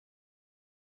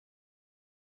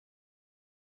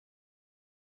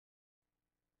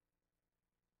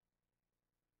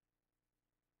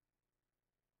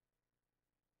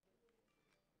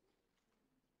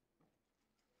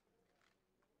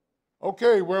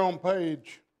Okay, we're on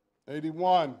page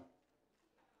 81.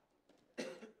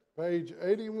 Page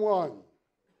 81.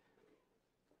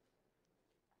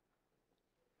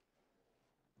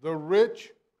 The rich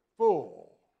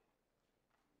fool.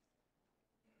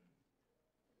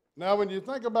 Now, when you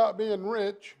think about being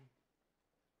rich,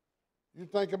 you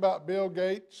think about Bill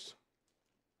Gates,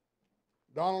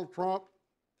 Donald Trump,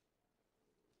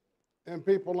 and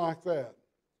people like that.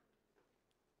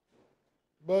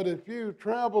 But if you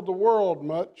travel the world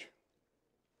much,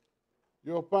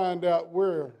 you'll find out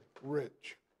we're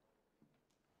rich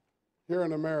here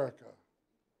in America.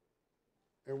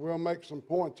 And we'll make some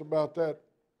points about that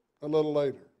a little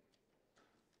later.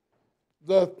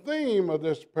 The theme of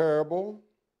this parable,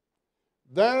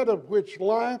 that of which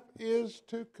life is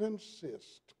to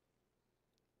consist.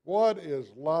 What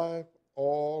is life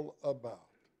all about?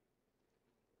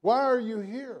 Why are you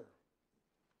here?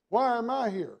 Why am I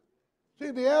here? See,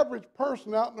 the average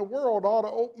person out in the world ought to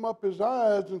open up his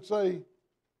eyes and say,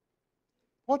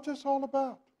 what's this all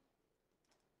about?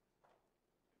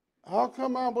 How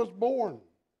come I was born?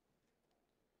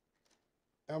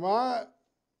 Am I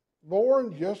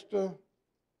born just to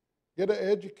get an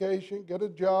education, get a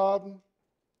job,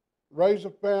 raise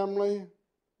a family,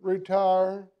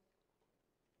 retire,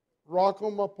 rock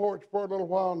on my porch for a little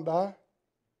while and die?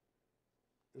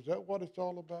 Is that what it's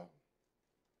all about?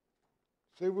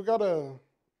 See, we've got to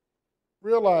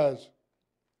realize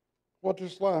what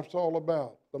this life's all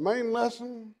about. The main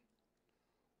lesson,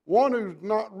 one who's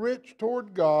not rich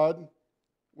toward God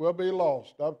will be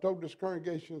lost. I've told this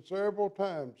congregation several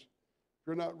times, if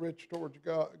you're not rich towards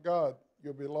God,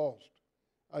 you'll be lost.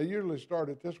 I usually start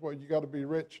it this way, you got to be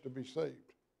rich to be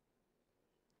saved,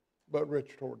 but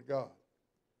rich toward God,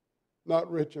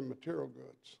 not rich in material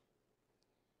goods.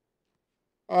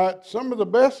 All right, some of the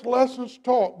best lessons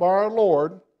taught by our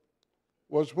Lord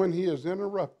was when he is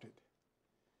interrupted.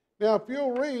 Now, if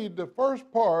you'll read the first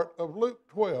part of Luke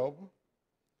 12,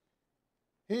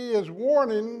 he is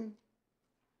warning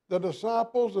the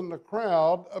disciples and the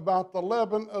crowd about the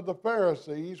leaven of the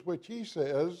Pharisees, which he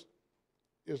says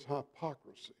is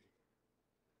hypocrisy.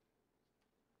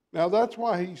 Now, that's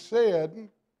why he said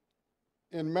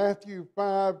in Matthew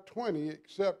 5:20,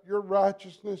 except your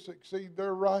righteousness exceed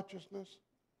their righteousness,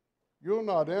 you'll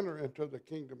not enter into the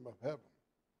kingdom of heaven.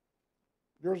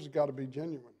 Yours has got to be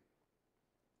genuine,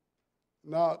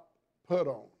 not put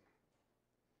on.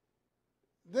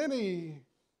 Then he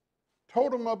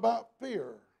told them about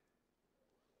fear.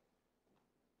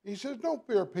 He says, don't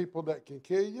fear people that can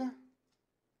kill you.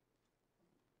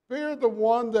 Fear the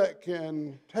one that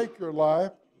can take your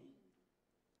life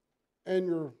and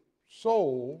your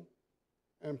soul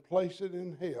and place it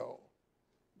in hell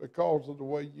because of the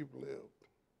way you've lived.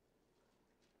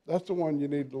 That's the one you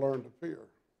need to learn to fear.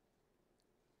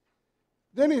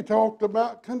 Then he talked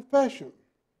about confession.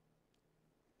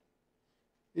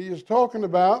 He is talking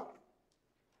about,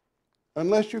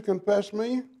 unless you confess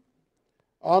me,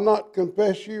 I'll not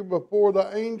confess you before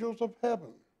the angels of heaven.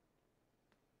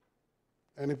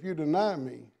 And if you deny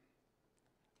me,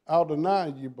 I'll deny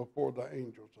you before the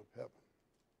angels of heaven.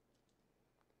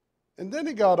 And then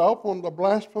he got up on the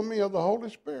blasphemy of the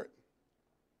Holy Spirit.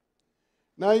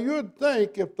 Now, you would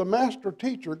think if the master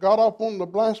teacher got up on the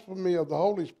blasphemy of the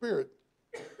Holy Spirit,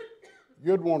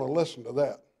 you'd want to listen to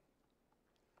that.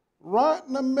 Right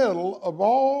in the middle of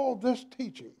all this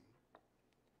teaching,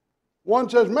 one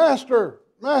says,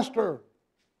 Master,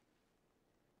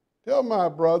 tell my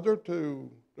brother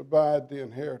to divide the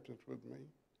inheritance with me.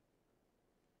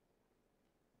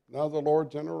 Now the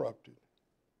Lord's interrupted.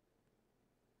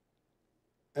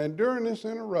 And during this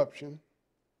interruption,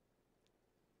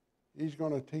 he's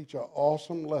going to teach an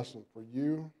awesome lesson for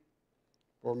you,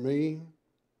 for me,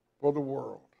 for the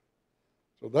world.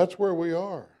 So that's where we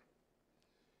are.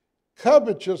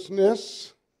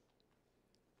 Covetousness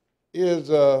is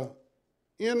an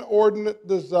inordinate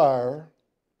desire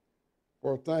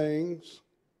for things,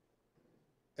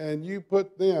 and you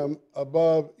put them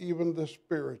above even the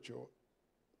spiritual.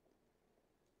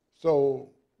 So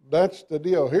that's the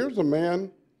deal. Here's a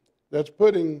man that's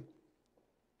putting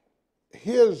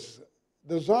his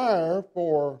desire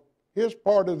for his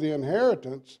part of the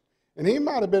inheritance, and he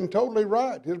might have been totally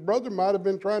right. His brother might have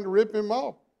been trying to rip him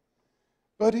off.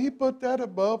 But he put that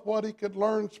above what he could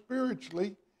learn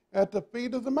spiritually at the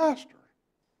feet of the master.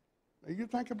 Now you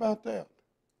think about that.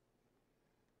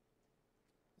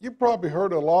 You've probably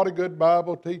heard a lot of good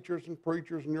Bible teachers and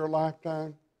preachers in your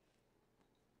lifetime.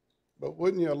 But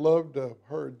wouldn't you love to have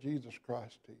heard Jesus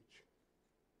Christ teach?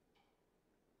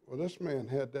 Well, this man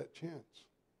had that chance.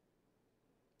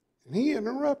 And he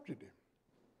interrupted him,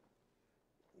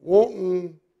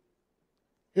 wanting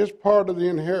his part of the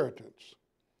inheritance.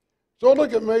 So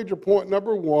look at major point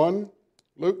number 1,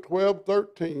 Luke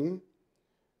 12:13.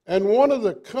 And one of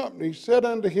the company said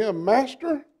unto him,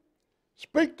 Master,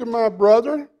 speak to my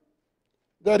brother,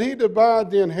 that he divide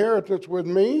the inheritance with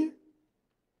me.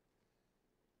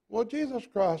 Well, Jesus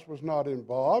Christ was not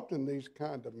involved in these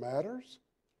kind of matters.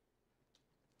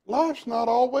 Life's not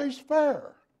always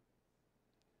fair.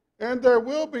 And there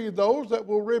will be those that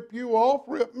will rip you off,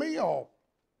 rip me off.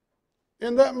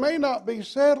 And that may not be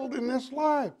settled in this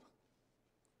life,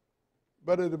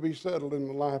 but it'll be settled in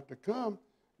the life to come.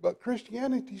 But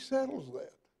Christianity settles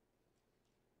that.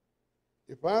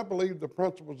 If I believe the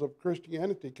principles of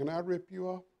Christianity, can I rip you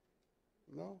off?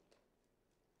 No.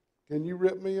 Can you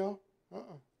rip me off?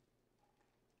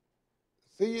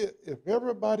 See, if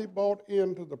everybody bought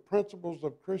into the principles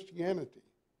of Christianity,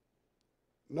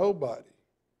 nobody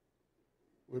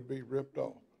would be ripped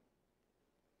off.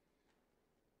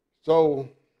 So,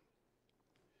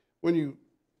 when you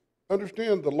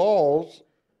understand the laws,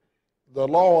 the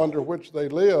law under which they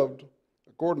lived,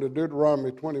 according to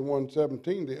Deuteronomy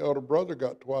 21:17, the elder brother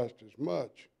got twice as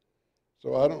much.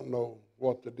 So I don't know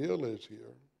what the deal is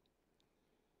here.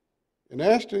 In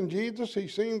asking Jesus, he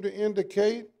seemed to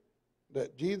indicate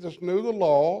that Jesus knew the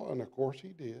law, and of course he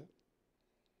did.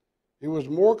 He was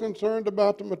more concerned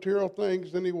about the material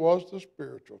things than he was the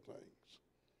spiritual things.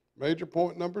 Major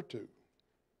point number 2.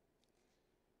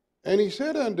 And he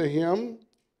said unto him,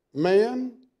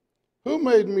 Man, who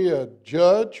made me a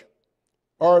judge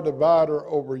or a divider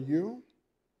over you?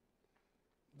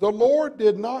 The Lord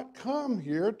did not come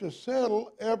here to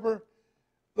settle every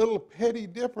little petty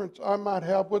difference I might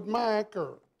have with Mike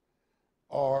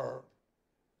or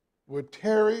with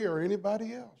Terry or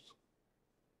anybody else.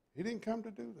 He didn't come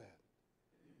to do that.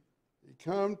 He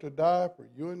came to die for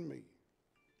you and me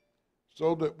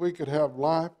so that we could have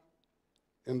life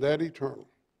and that eternal.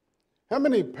 How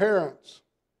many parents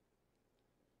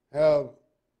have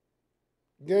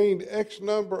gained X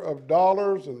number of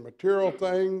dollars and material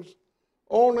things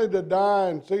only to die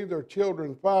and see their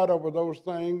children fight over those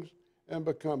things and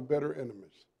become bitter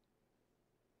enemies?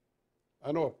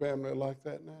 I know a family like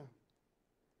that now.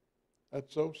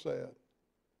 That's so sad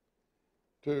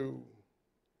to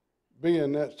be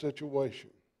in that situation.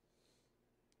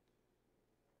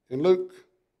 In Luke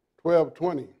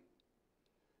 12:20,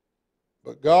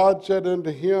 but God said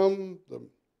unto him, the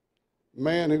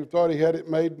man who thought he had it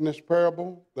made in this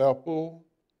parable, Thou fool,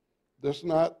 this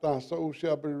night thy soul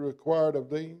shall be required of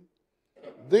thee.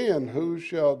 Then whose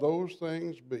shall those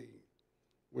things be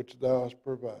which thou hast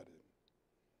provided?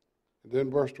 And then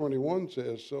verse 21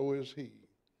 says, So is he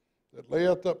that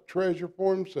layeth up treasure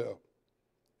for himself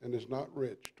and is not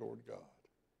rich toward God.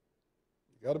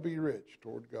 You've got to be rich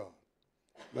toward God.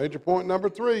 Major point number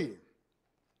 3.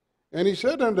 And he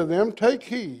said unto them, Take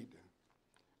heed,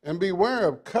 and beware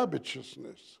of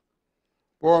covetousness,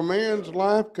 for a man's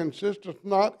life consisteth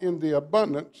not in the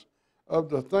abundance of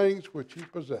the things which he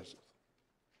possesseth.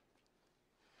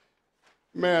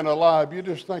 Man alive, you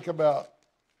just think about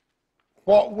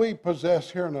what we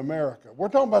possess here in America. We're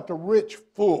talking about the rich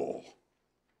fool.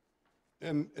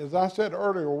 And as I said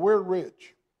earlier, we're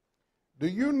rich. Do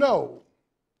you know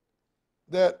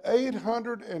that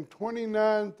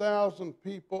 829,000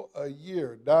 people a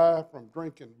year die from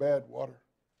drinking bad water?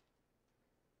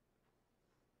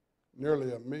 Nearly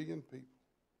 1 million people.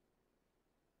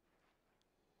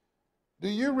 Do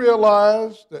you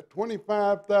realize that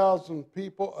 25,000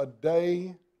 people a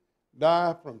day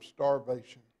die from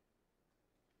starvation?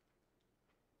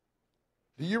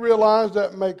 Do you realize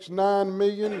that makes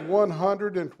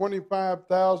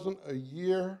 9,125,000 a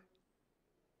year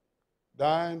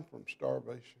dying from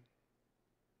starvation?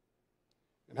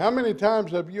 And how many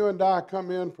times have you and I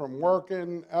come in from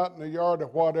working out in the yard or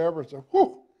whatever and say,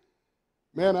 whew,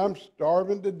 man, I'm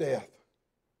starving to death.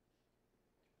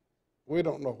 We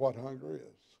don't know what hunger is.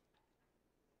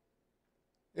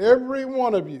 Every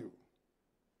one of you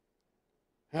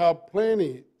have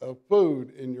plenty of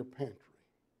food in your pantry,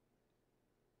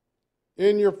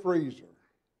 in your freezer,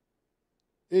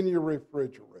 in your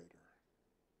refrigerator.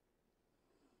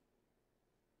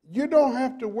 You don't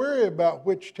have to worry about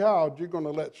which child you're going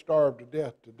to let starve to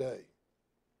death today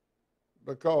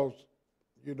because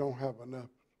you don't have enough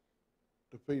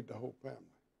to feed the whole family.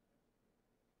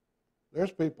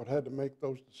 There's people that had to make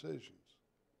those decisions.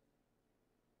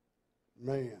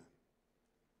 Man,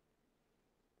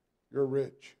 you're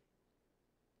rich.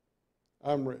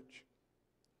 I'm rich.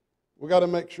 We got to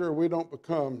make sure we don't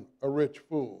become a rich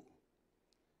fool.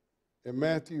 In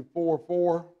Matthew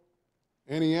 4:4,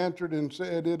 and he answered and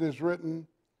said, It is written,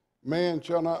 Man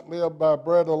shall not live by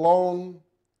bread alone,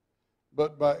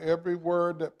 but by every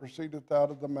word that proceedeth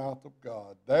out of the mouth of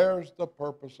God. There's the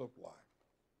purpose of life.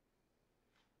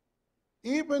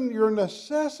 Even your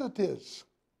necessities,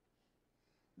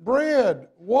 bread,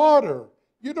 water,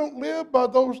 you don't live by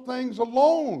those things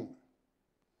alone,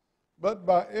 but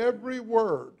by every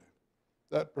word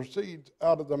that proceeds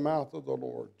out of the mouth of the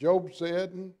Lord. Job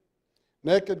said,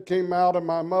 naked came out of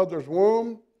my mother's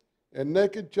womb, and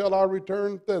naked shall I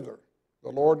return thither. The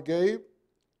Lord gave,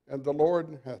 and the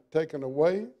Lord hath taken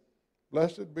away.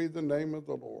 Blessed be the name of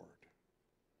the Lord.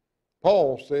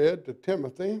 Paul said to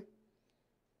Timothy,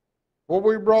 for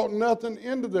we brought nothing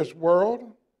into this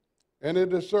world, and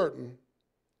it is certain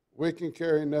we can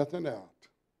carry nothing out.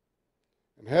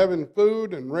 And having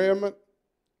food and raiment,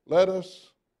 let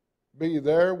us be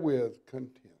therewith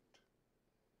content.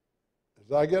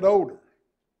 As I get older,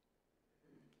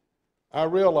 I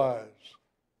realize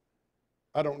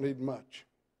I don't need much.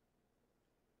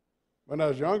 When I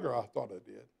was younger, I thought I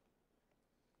did.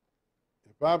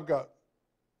 If I've got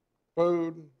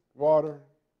food, water,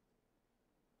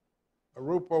 a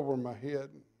roof over my head,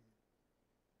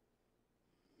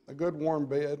 a good warm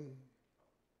bed,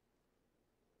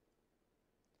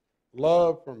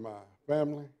 love from my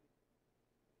family,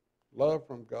 love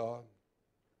from God,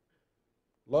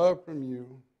 love from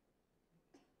you,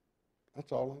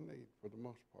 that's all I need for the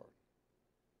most part.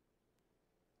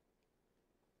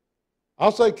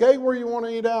 I'll say, Kay, where you want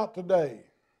to eat out today?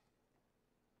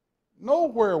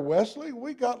 Nowhere, Wesley.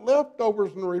 We got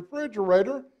leftovers in the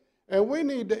refrigerator, and we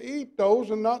need to eat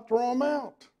those and not throw them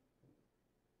out.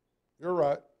 You're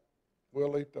right.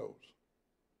 We'll eat those.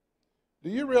 Do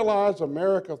you realize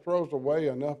America throws away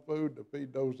enough food to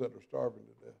feed those that are starving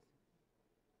to death?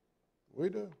 We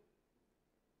do.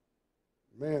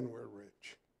 Man, we're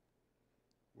rich.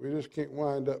 We just can't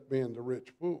wind up being the rich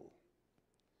fool.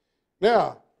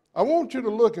 Now, I want you to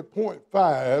look at point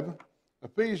 5,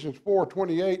 Ephesians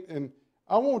 4:28, and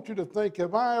I want you to think,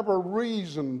 have I ever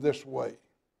reasoned this way?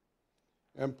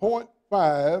 And point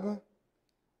 5,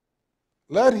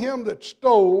 let him that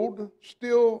stole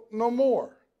steal no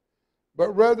more, but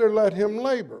rather let him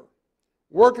labor,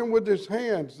 working with his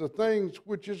hands the things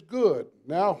which is good.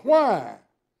 Now why?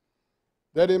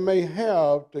 That he may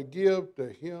have to give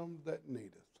to him that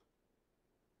needeth.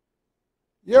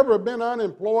 You ever been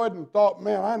unemployed and thought,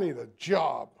 man, I need a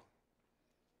job?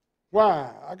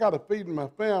 Why? I got to feed my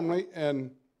family, and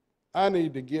I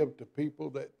need to give to people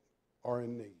that are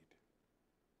in need.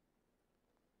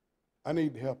 I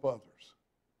need to help others.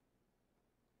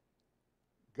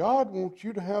 God wants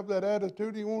you to have that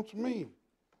attitude. He wants me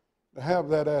to have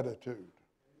that attitude.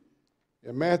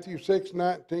 In Matthew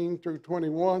 6:19 through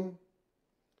 21,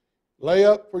 lay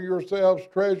not up for yourselves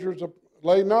treasures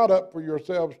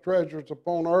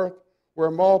upon earth,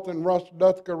 where moth and rust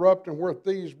doth corrupt, and where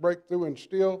thieves break through and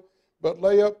steal. But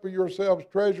lay up for yourselves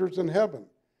treasures in heaven,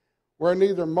 where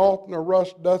neither moth nor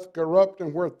rust doth corrupt,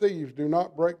 and where thieves do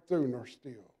not break through nor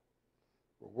steal.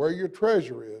 For where your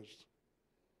treasure is,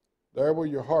 there will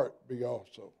your heart be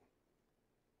also.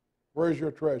 Where's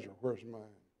your treasure? Where's mine?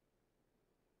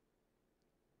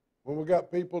 When we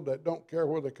got people that don't care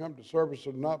whether they come to service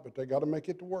or not, but they got to make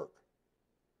it to work.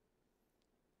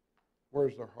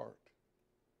 Where's their heart?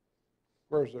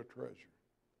 Where's their treasure?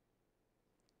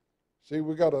 See,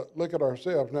 we got to look at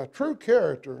ourselves. Now, true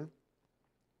character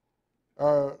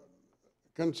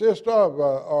consists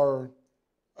of,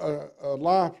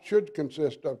 life should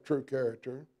consist of true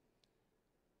character.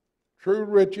 True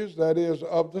riches, that is,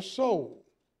 of the soul.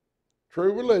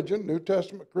 True religion, New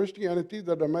Testament Christianity,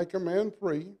 that'll make a man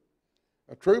free.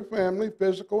 A true family,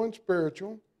 physical and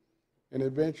spiritual, and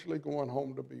eventually going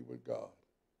home to be with God.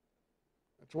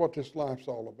 That's what this life's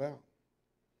all about.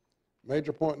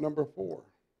 Major point number 4.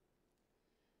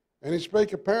 And he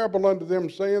spake a parable unto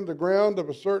them, saying, the ground of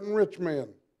a certain rich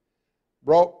man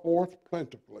brought forth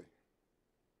plentifully.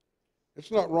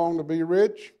 It's not wrong to be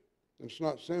rich. It's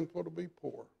not sinful to be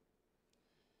poor.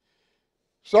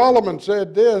 Solomon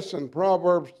said this in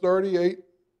Proverbs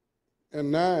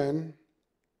 38:9,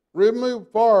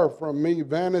 remove far from me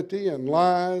vanity and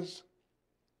lies.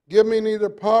 Give me neither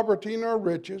poverty nor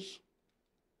riches.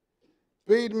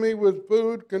 Feed me with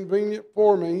food convenient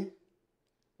for me,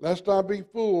 lest I be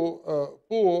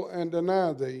full and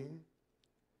deny thee,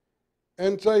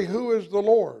 and say, who is the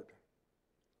Lord?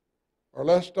 Or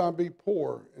lest I be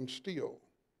poor and steal,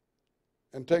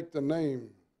 and take the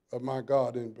name of my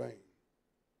God in vain.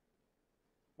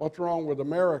 What's wrong with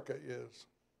America is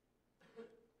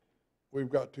we've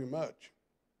got too much.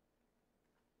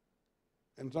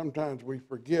 And sometimes we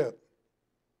forget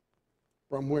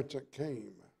from whence it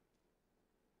came.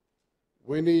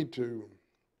 We need to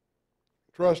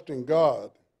trust in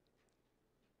God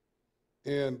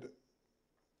And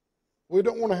we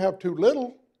don't want to have too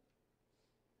little,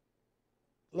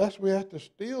 lest we have to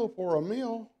steal for a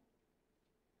meal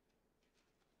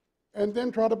and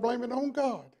then try to blame it on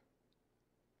God.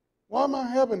 Why am I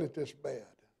having it this bad?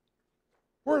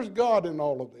 Where's God in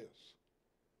all of this?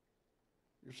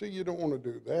 You see, you don't want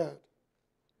to do that.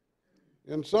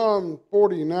 In Psalm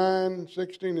 49,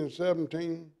 16 and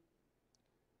 17,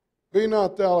 be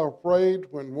not thou afraid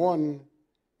when one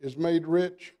is made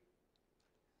rich,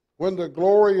 when the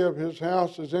glory of his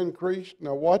house is increased.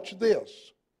 Now watch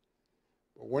this.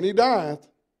 But when he dieth,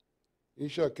 he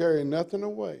shall carry nothing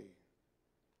away.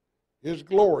 His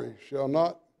glory shall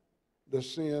not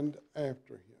descend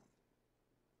after him.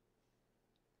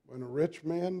 When a rich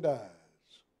man dies,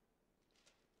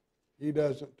 he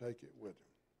doesn't take it with him.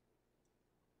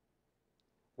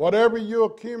 Whatever you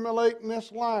accumulate in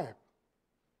this life,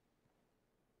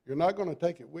 you're not going to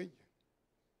take it with you.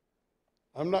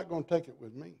 I'm not going to take it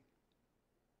with me.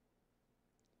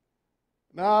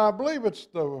 Now, I believe it's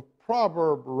the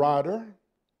proverb writer,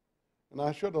 and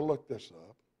I should have looked this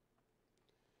up,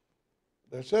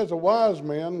 that says a wise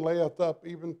man layeth up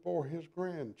even for his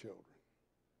grandchildren.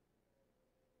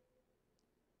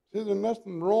 See, there's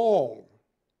nothing wrong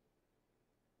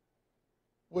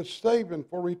with saving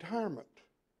for retirement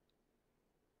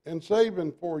and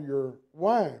saving for your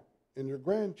wife and your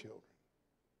grandchildren.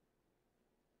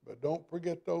 But don't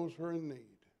forget those who are in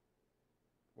need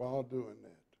while doing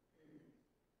that.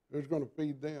 Who's going to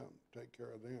feed them, take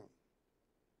care of them?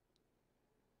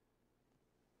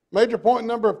 Major point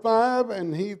number 5,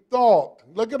 and he thought.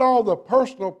 Look at all the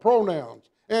personal pronouns.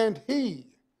 And he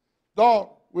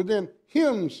thought within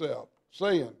himself,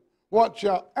 saying, what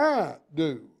shall I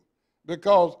do?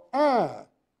 Because I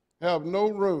have no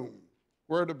room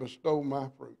where to bestow my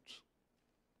fruits.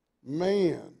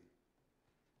 Man,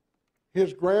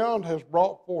 his ground has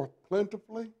brought forth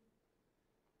plentifully,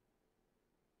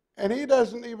 and he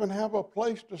doesn't even have a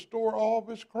place to store all of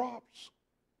his crops,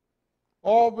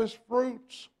 all of his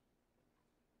fruits.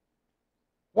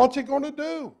 What's he going to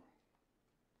do?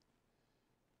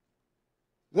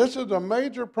 This is a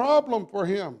major problem for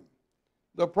him.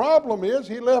 The problem is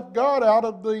he left God out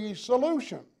of the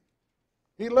solution.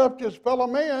 He left his fellow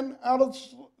man out of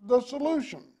the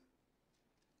solution.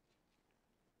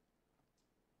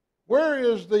 Where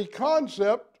is the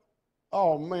concept?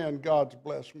 Oh man, God's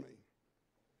blessed me.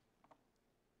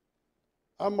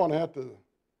 I'm going to have to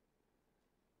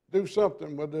do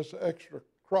something with this extra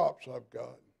crops I've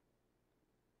got.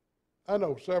 I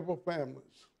know several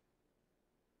families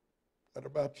that are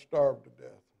about to starve to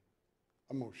death.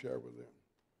 I'm going to share with them.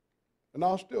 And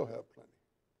I'll still have plenty.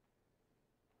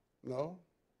 No.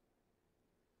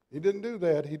 He didn't do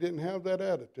that. He didn't have that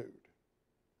attitude.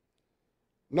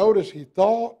 Notice he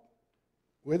thought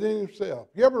within himself.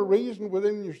 You ever reason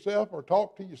within yourself or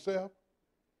talk to yourself?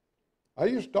 I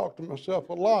used to talk to myself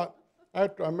a lot.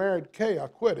 After I married Kay, I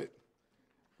quit it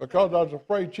because I was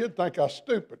afraid she'd think I was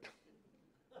stupid.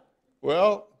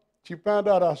 Well, she found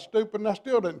out I was stupid, and I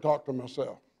still didn't talk to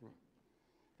myself.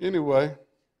 Anyway,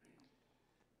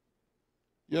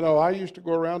 you know, I used to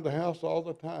go around the house all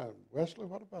the time. Wesley,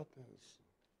 what about this?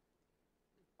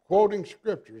 Quoting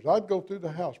scriptures. I'd go through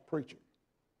the house preaching.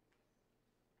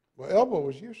 Well, Elba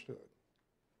was used to it.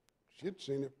 She'd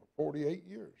seen it for 48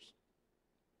 years.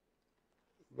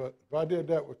 But if I did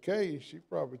that with Kay, she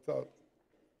probably thought,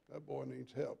 that boy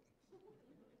needs help.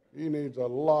 He needs a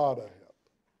lot of help.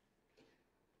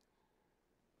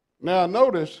 Now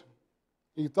notice,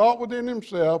 he thought within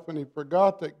himself, and he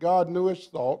forgot that God knew his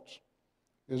thoughts.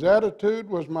 His attitude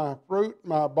was my fruit,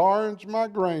 my barns, my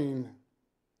grain.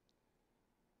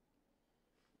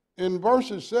 In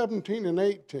verses 17 and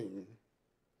 18,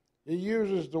 he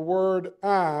uses the word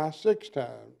I 6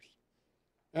 times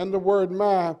and the word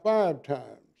my 5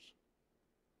 times.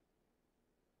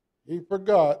 He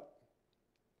forgot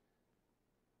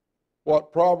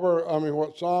what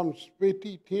Psalms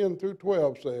 50, 10 through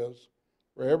 12 says.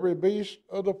 For every beast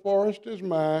of the forest is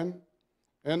mine,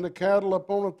 and the cattle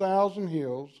upon 1,000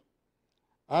 hills.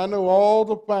 I know all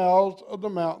the fowls of the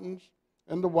mountains,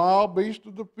 and the wild beasts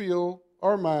of the field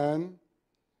are mine.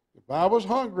 If I was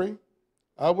hungry,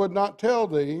 I would not tell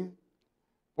thee,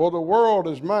 for the world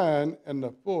is mine, and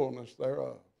the fullness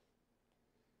thereof.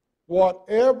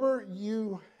 Whatever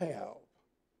you have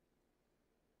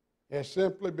has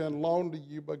simply been loaned to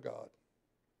you by God.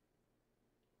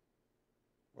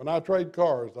 When I trade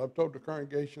cars, I've told the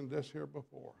congregation this here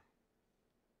before.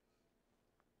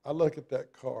 I look at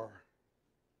that car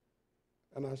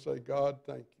and I say, God,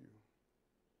 thank you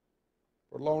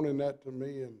for loaning that to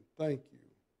me, and thank you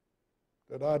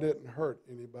that I didn't hurt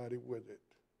anybody with it.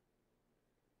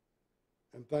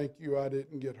 And thank you I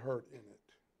didn't get hurt in it.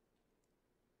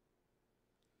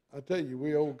 I tell you,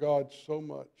 we owe God so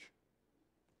much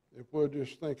if we'll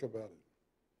just think about it.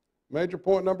 Major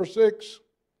point number 6,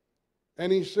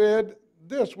 and he said,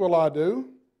 this will I do.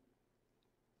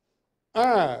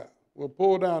 I will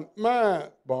pull down my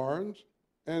barns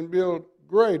and build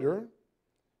greater,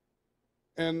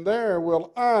 and there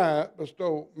will I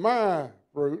bestow my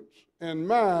fruits and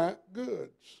my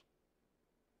goods.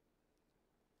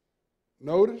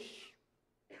 Notice,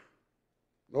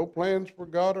 no plans for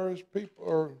God or his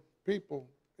people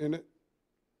in it.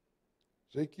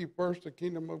 Seek ye first the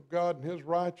kingdom of God and his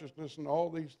righteousness, and all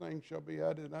these things shall be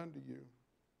added unto you.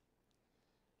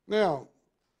 Now,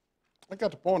 I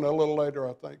got the point a little later,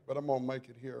 I think, but I'm going to make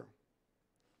it here.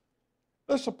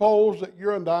 Let's suppose that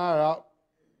you and I are out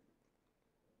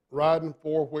riding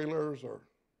four-wheelers or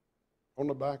on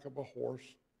the back of a horse.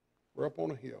 We're up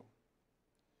on a hill.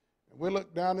 And we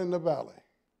look down in the valley.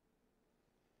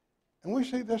 And we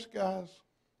see this guy's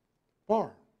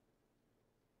farm.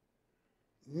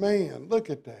 Man, look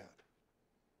at that.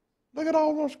 Look at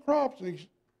all those crops. And he's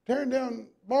tearing down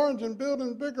barns and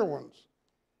building bigger ones.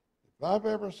 If I've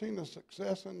ever seen a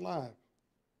success in life,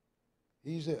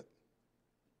 he's it.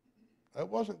 That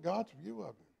wasn't God's view of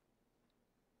him.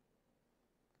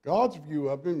 God's view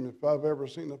of him, if I've ever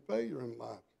seen a failure in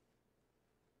life,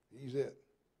 he's it.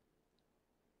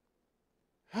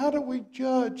 How do we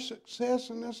judge success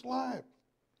in this life?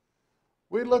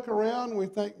 We look around and we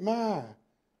think, my,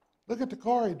 look at the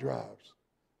car he drives.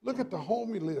 Look at the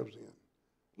home he lives in.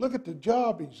 Look at the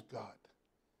job he's got.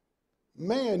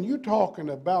 Man, you're talking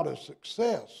about a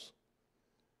success.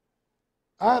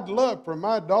 I'd love for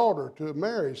my daughter to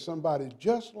marry somebody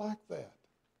just like that.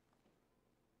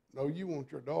 No, you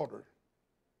want your daughter,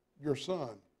 your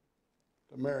son,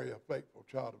 to marry a faithful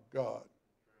child of God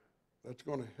that's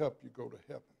going to help you go to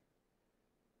heaven.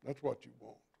 That's what you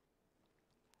want.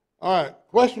 All right,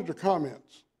 questions or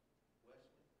comments?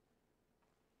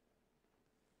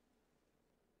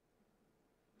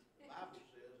 The Bible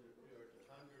says that we are to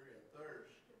hunger and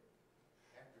thirst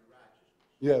after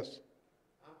righteousness. Yes.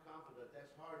 I'm confident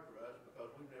that's hard for us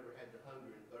because we've never had to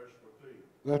hunger and thirst for food.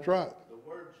 That's right. The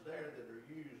words there that are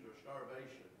used are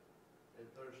starvation and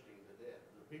thirsting to death.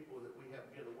 The people that we have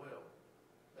get a well,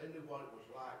 they knew what it was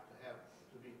like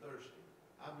to be thirsty.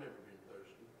 I've never been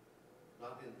thirsty,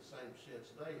 not in the same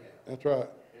sense they have. That's right.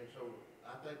 And so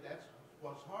I think that's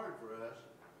what's hard for us.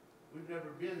 We've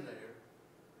never been there,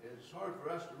 and it's hard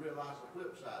for us to realize the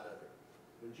flip side of it.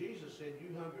 When Jesus said,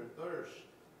 you hunger and thirst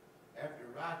after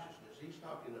righteousness, he's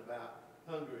talking about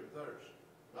hunger and thirst,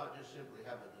 not just simply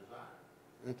have a desire.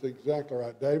 That's exactly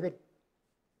right. David?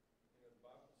 The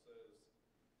Bible says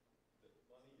that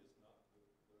money is not the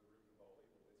root of all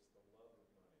evil, it's the love of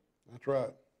money. That's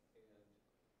right. And,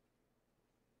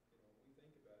 when we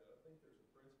think about it, I think there's a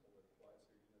principle that applies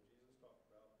here. Jesus talked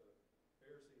about the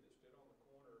Pharisee that stood on the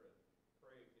corner and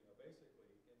prayed, basically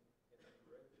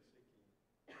indirectly seeking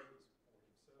praise for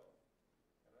himself.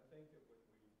 And I think that when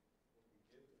we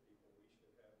give to people, we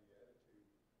should have the attitude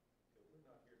that we're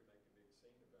not here to make a big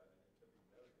scene about it and to be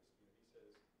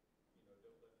noticed. He says,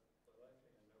 don't let the left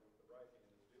hand know what the right hand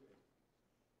is doing.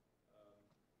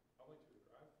 I went to a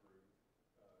drive-thru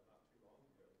not too long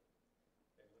ago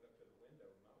and went up to the window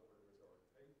and my order was already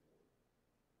paid for.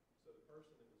 So the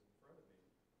person that was in front of me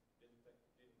didn't think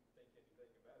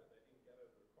anything about it. They didn't get out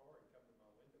of their car and come to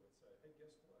my window and say, hey,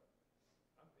 guess what?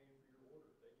 I'm paying for your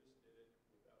order. They just did it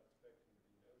without expecting to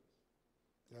be noticed.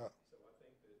 Yeah. So I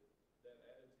think that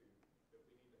attitude, that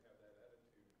we need to have that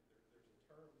attitude. There's a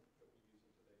term that we use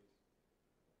in today's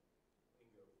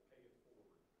lingo, pay it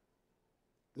forward.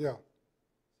 Yeah.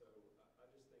 So I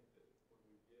just think that when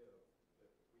we give,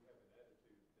 that we have an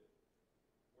attitude that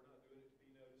we're not doing it to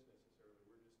be noticed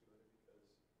necessarily. We're just doing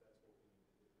it because that's what we need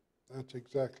to do. That's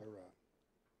exactly right.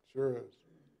 Sure is.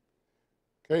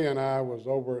 Kay and I was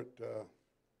over at,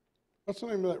 what's the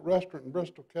name of that restaurant in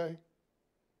Bristol, Kay?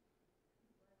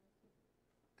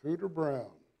 Cooter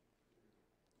Brown.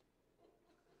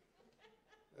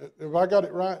 Have I got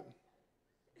it right?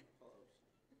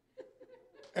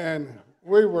 And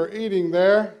we were eating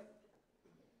there,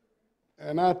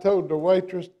 and I told the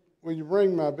waitress, will you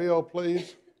bring my bill,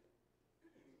 please?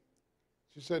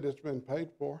 She said, it's been paid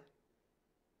for.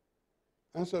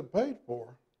 I said, paid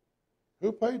for?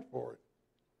 Who paid for it?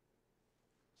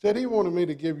 Said he wanted me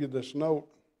to give you this note.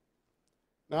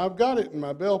 Now, I've got it in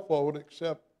my billfold,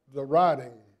 except the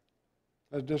writing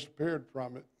has disappeared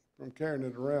from it, from carrying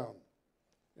it around.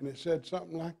 And it said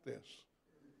something like this: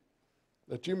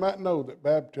 that you might know that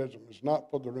baptism is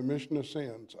not for the remission of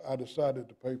sins, I decided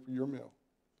to pay for your meal.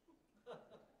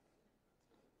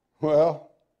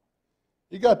 Well,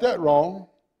 you got that wrong.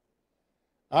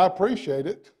 I appreciate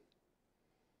it.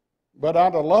 But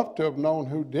I'd have loved to have known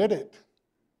who did it,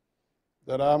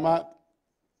 that I might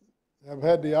have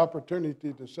had the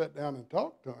opportunity to sit down and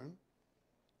talk to him.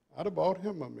 I'd have bought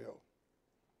him a meal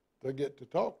to get to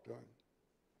talk to him.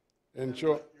 And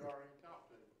sure. You already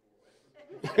talked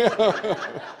to him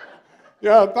before.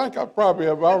 Yeah, I think I probably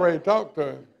have already talked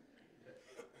to him.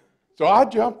 So I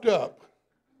jumped up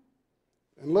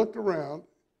and looked around,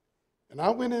 and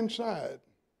I went inside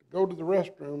to go to the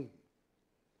restroom.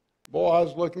 Boy, I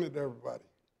was looking at everybody.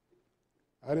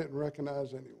 I didn't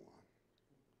recognize anyone.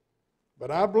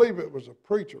 But I believe it was a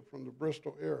preacher from the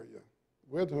Bristol area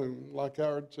with whom, like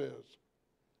Howard says,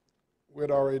 we'd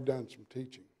already done some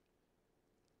teaching.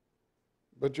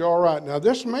 But you're all right. Now,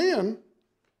 this man,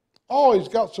 oh, he's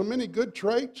got so many good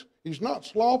traits. He's not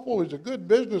slothful. He's a good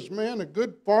businessman, a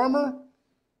good farmer.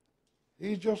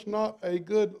 He's just not a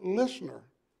good listener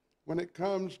when it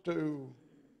comes to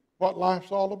what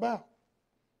life's all about.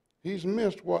 He's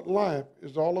missed what life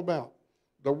is all about.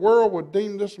 The world would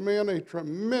deem this man a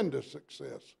tremendous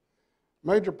success.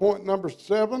 Major point number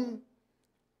 7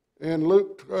 in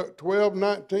Luke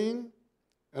 12:19.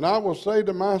 And I will say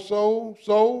to my soul,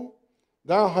 soul,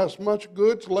 thou hast much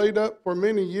goods laid up for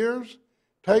many years.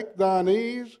 Take thine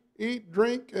ease, eat,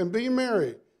 drink, and be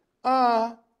merry.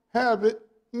 I have it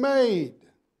made.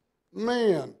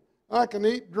 Man, I can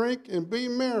eat, drink, and be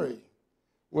merry.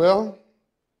 Well,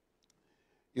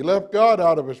 he left God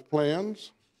out of his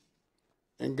plans,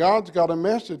 and God's got a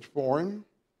message for him.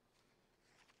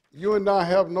 You and I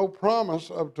have no promise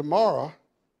of tomorrow,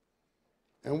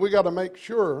 and we got to make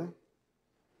sure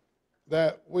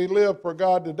that we live for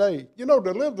God today. You know,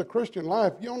 to live the Christian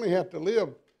life, you only have to live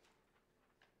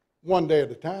one day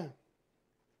at a time.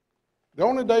 The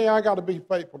only day I got to be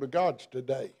faithful to God's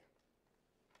today.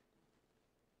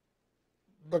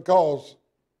 Because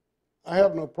I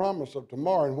have no promise of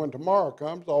tomorrow, and when tomorrow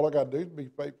comes, all I got to do is be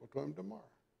faithful to him tomorrow.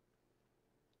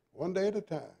 One day at a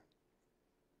time.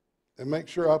 And make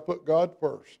sure I put God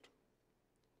first.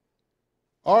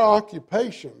 Our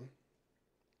occupation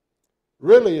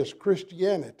really is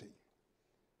Christianity.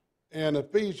 And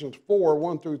Ephesians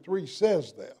 4:1-3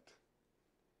 says that.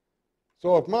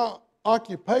 So if my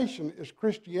occupation is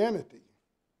Christianity,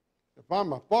 if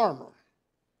I'm a farmer,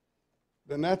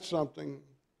 then that's something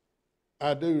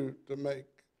I do to make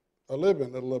a living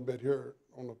a little bit here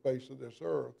on the face of this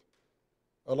earth,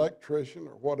 electrician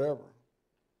or whatever.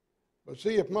 But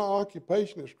see, if my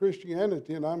occupation is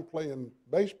Christianity and I'm playing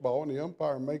baseball and the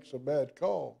umpire makes a bad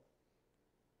call,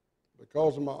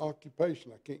 because of my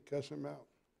occupation, I can't cuss him out.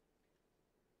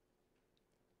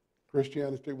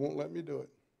 Christianity won't let me do it.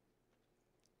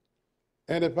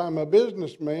 And if I'm a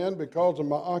businessman, because of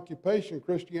my occupation,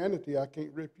 Christianity, I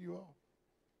can't rip you off.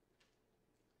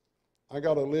 I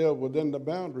got to live within the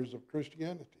boundaries of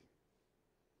Christianity.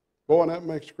 Boy, and that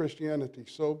makes Christianity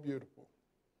so beautiful.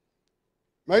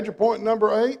 Major point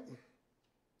number 8,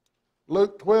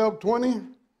 Luke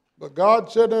 12:20. But God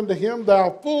said unto him,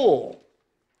 thou fool,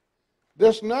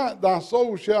 this night thy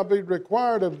soul shall be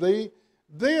required of thee.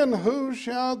 Then whose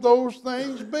shall those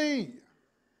things be?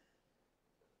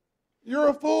 You're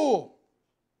a fool.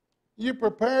 You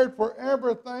prepared for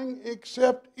everything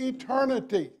except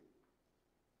eternity.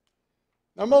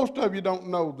 Now, most of you don't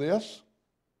know this.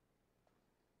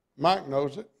 Mike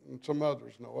knows it, and some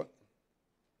others know it.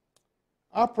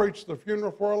 I preached the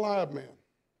funeral for a live man.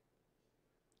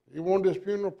 He wanted his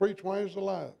funeral preached while he was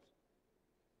alive.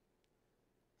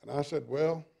 And I said,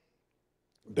 well,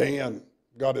 Dan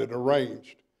got it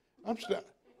arranged.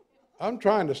 I'm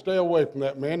trying to stay away from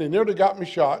that man. He nearly got me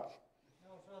shot.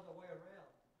 No, it's the other way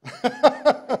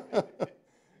around. You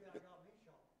got me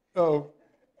shot. So,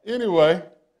 anyway,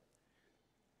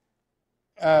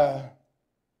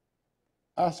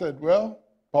 I said, well,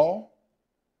 Paul,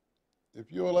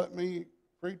 if you'll let me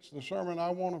preach the sermon I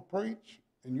want to preach,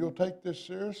 and you'll take this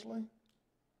seriously,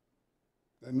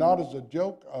 and not as a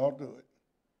joke, I'll do it.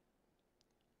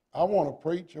 I want to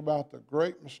preach about the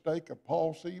great mistake of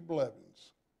Paul C.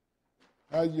 Blevins,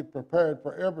 how you prepared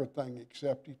for everything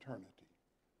except eternity.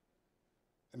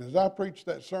 And as I preached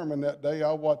that sermon that day,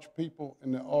 I watched people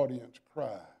in the audience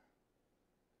cry.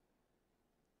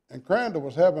 And Crandall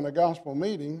was having a gospel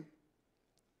meeting,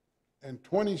 and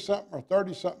 20-something or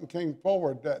 30-something came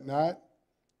forward that night,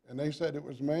 and they said it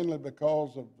was mainly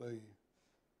because of the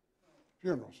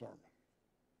funeral sermon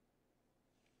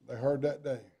they heard that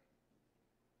day.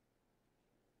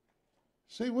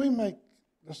 See, we make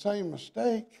the same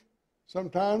mistake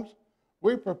sometimes.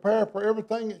 We prepare for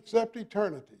everything except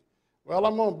eternity. Well,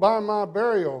 I'm going to buy my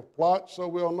burial plot so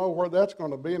we'll know where that's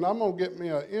going to be, and I'm going to get me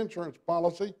an insurance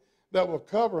policy that will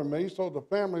cover me so the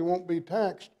family won't be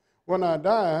taxed when I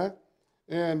die,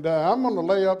 and I'm going to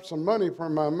lay up some money for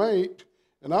my mate,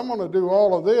 and I'm going to do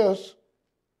all of this.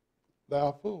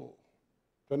 Thou fool,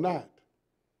 tonight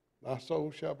thy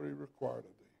soul shall be required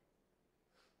of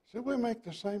thee. See, we make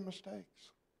the same mistakes.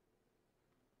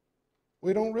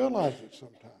 We don't realize it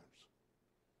sometimes.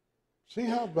 See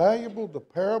how valuable the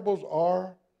parables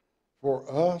are for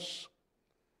us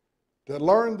to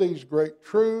learn these great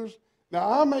truths.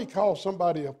 Now, I may call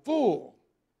somebody a fool.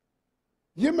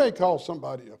 You may call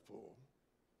somebody a fool.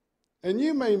 And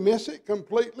you may miss it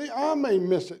completely. I may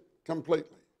miss it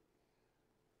completely.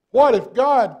 What if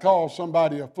God calls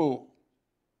somebody a fool?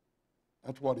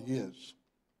 That's what he is.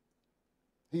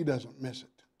 He doesn't miss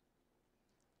it.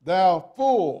 Thou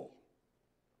fool,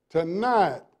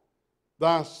 tonight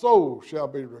thy soul shall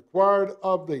be required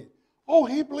of thee. Oh,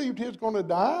 he believed he was going to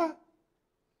die,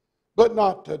 but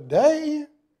not today.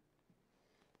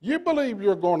 You believe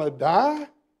you're going to die,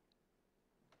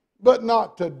 but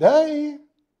not today.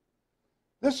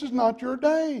 This is not your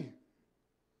day.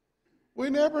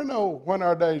 We never know when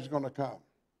our day is going to come.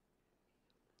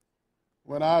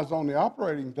 When I was on the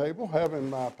operating table having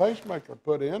my pacemaker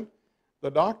put in,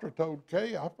 the doctor told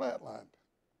Kay I flatlined.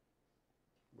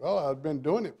 Well, I'd been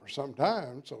doing it for some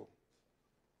time, so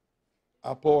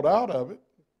I pulled out of it.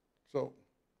 So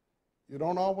you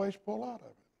don't always pull out of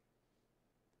it.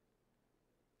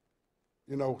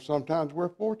 You know, sometimes we're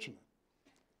fortunate.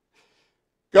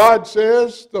 God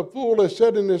says, the fool has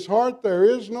said in his heart, there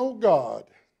is no God.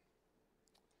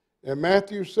 In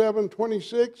Matthew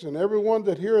 7:26, and everyone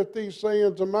that heareth these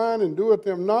sayings of mine and doeth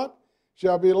them not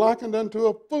shall be likened unto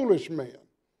a foolish man,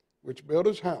 which built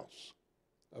his house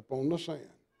upon the sand.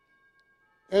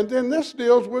 And then this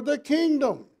deals with the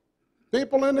kingdom.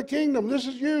 People in the kingdom. This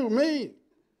is you, me.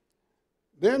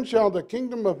 Then shall the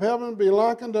kingdom of heaven be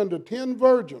likened unto 10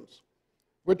 virgins,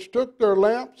 which took their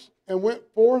lamps and went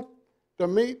forth to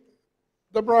meet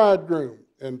the bridegroom.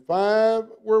 And 5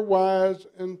 were wise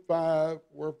and 5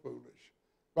 were foolish.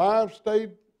 5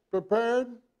 stayed prepared,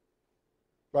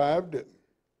 5 didn't.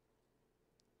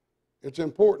 It's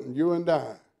important, you and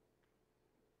I,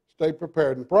 stay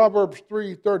prepared. In Proverbs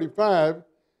 3:35,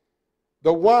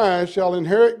 the wise shall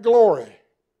inherit glory.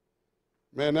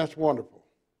 Man, that's wonderful.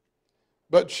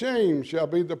 But shame shall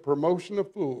be the promotion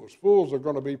of fools. Fools are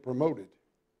going to be promoted.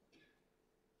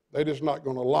 They're just not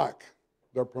going to like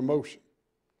their promotion.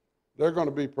 They're going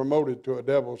to be promoted to a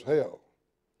devil's hell.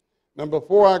 Now,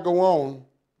 before I go on,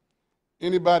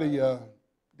 anybody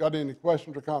got any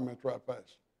questions or comments right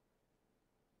fast?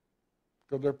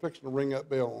 Because they're fixing to ring that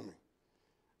bell on me.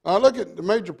 Look at the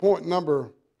major point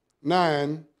number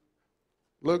 9.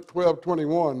 Luke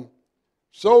 12:21,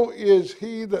 so is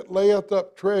he that layeth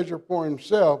up treasure for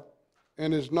himself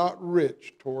and is not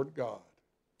rich toward God.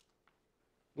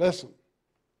 Listen,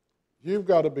 you've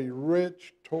got to be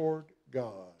rich toward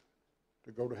God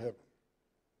to go to heaven.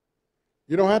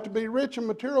 You don't have to be rich in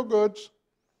material goods.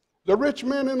 The rich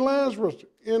man and Lazarus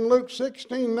in Luke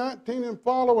 16:19 and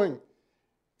following,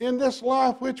 in this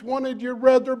life, which one had you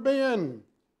rather been?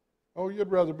 Oh, you'd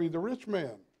rather be the rich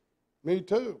man. Me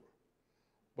too.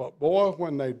 But boy,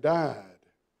 when they died,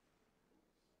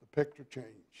 the picture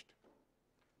changed.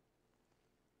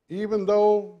 Even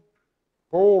though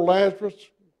poor old Lazarus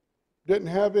didn't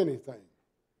have anything,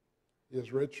 he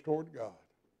is rich toward God.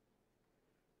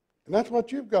 And that's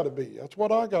what you've got to be. That's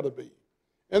what I got to be.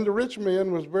 And the rich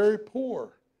man was very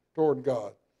poor toward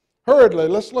God. Hurriedly,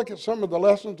 let's look at some of the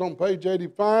lessons on page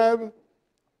 85.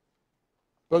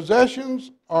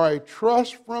 Possessions are a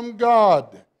trust from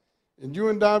God. And you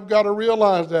and I have got to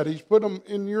realize that. He's put them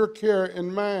in your care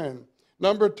and mine.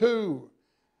 Number 2,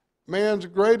 man's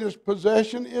greatest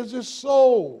possession is his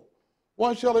soul.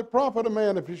 What shall it profit a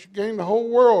man if he should gain the whole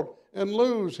world and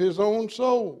lose his own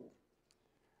soul?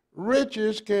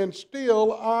 Riches can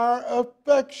steal our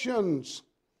affections.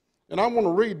 And I want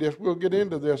to read this. We'll get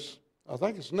into this. I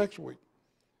think it's next week.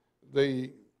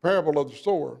 The parable of the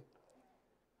sower.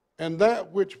 And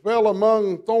that which fell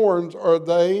among thorns are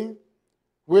they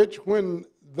which when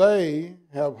they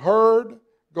have heard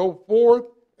go forth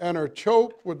and are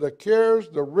choked with the cares,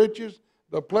 the riches,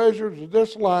 the pleasures of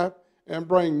this life, and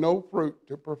bring no fruit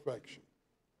to perfection.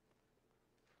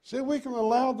 See, we can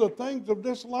allow the things of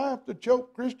this life to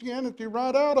choke Christianity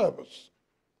right out of us.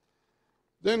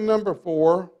 Then number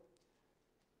 4,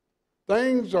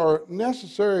 things are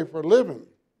necessary for living,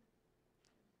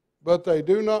 but they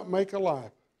do not make a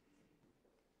life.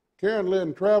 Karen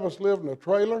and Travis lived in a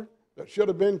trailer that should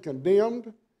have been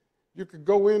condemned. You could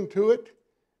go into it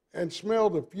and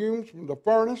smelled the fumes from the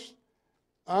furnace.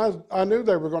 I knew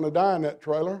they were going to die in that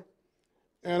trailer.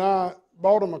 And I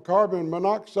bought them a carbon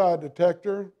monoxide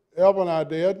detector. Elva and I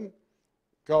did,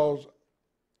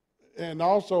 and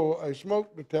also a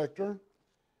smoke detector,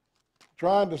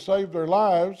 trying to save their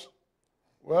lives.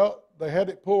 Well, they had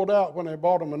it pulled out when they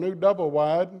bought them a new double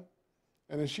wide.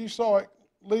 And as she saw it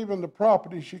leaving the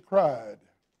property, she cried.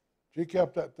 She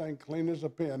kept that thing clean as a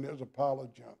pin. It was a pile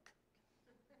of junk.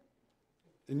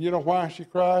 And you know why she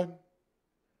cried?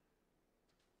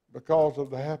 Because of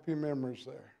the happy memories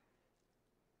there.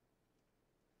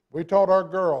 We taught our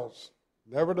girls,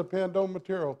 never depend on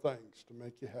material things to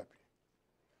make you happy.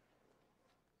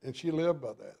 And she lived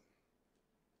by that.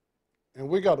 And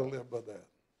we got to live by that.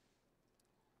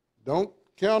 Don't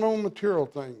count on material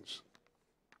things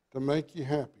to make you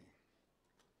happy.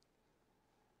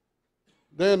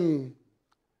 Then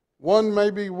one may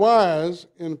be wise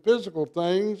in physical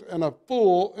things and a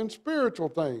fool in spiritual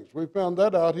things. We found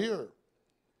that out here.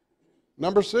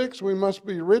 Number 6, we must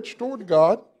be rich toward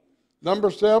God.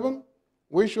 Number 7,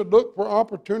 we should look for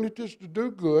opportunities to do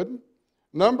good.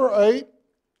 Number 8,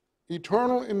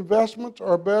 eternal investments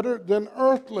are better than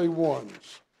earthly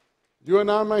ones. You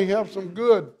and I may have some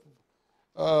good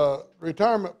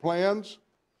retirement plans,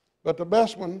 but the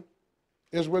best one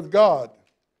is with God.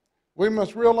 We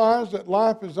must realize that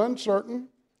life is uncertain.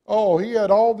 Oh, he had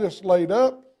all this laid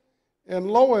up, and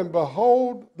lo and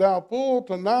behold, thou fool,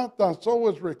 tonight thy soul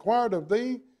is required of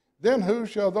thee. Then who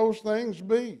shall those things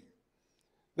be?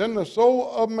 Then the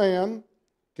soul of man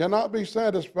cannot be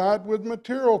satisfied with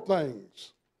material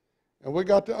things. And we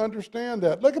got to understand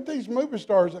that. Look at these movie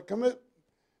stars that commit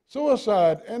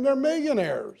suicide, and they're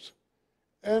millionaires.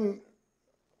 And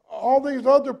all these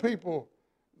other people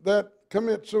that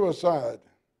commit suicide.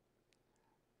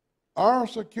 Our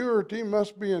security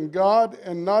must be in God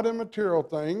and not in material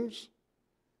things.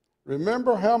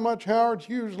 Remember how much Howard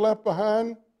Hughes left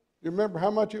behind? You remember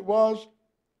how much it was?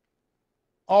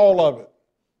 All of it.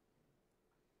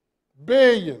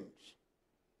 Billions.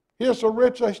 He's so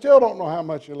rich they still don't know how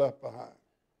much he left behind.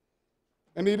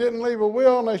 And he didn't leave a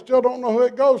will, and they still don't know who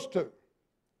it goes to.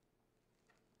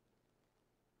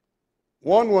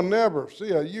 One will never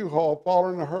see a U-Haul fall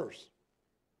in a hearse.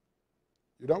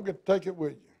 You don't get to take it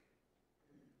with you.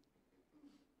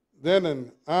 Then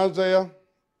in Isaiah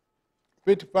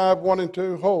 55, 1 and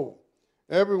 2, Ho,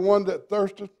 everyone that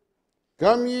thirsteth,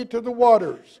 come ye to the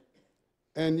waters,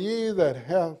 and ye that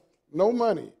have no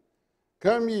money,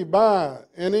 come ye buy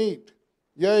and eat.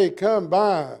 Yea, come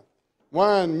buy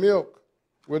wine, milk,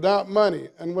 without money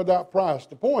and without price.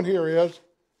 The point here is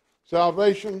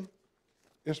salvation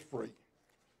is free.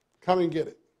 Come and get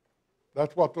it.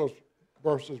 That's what those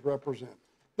verses represent.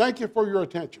 Thank you for your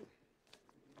attention.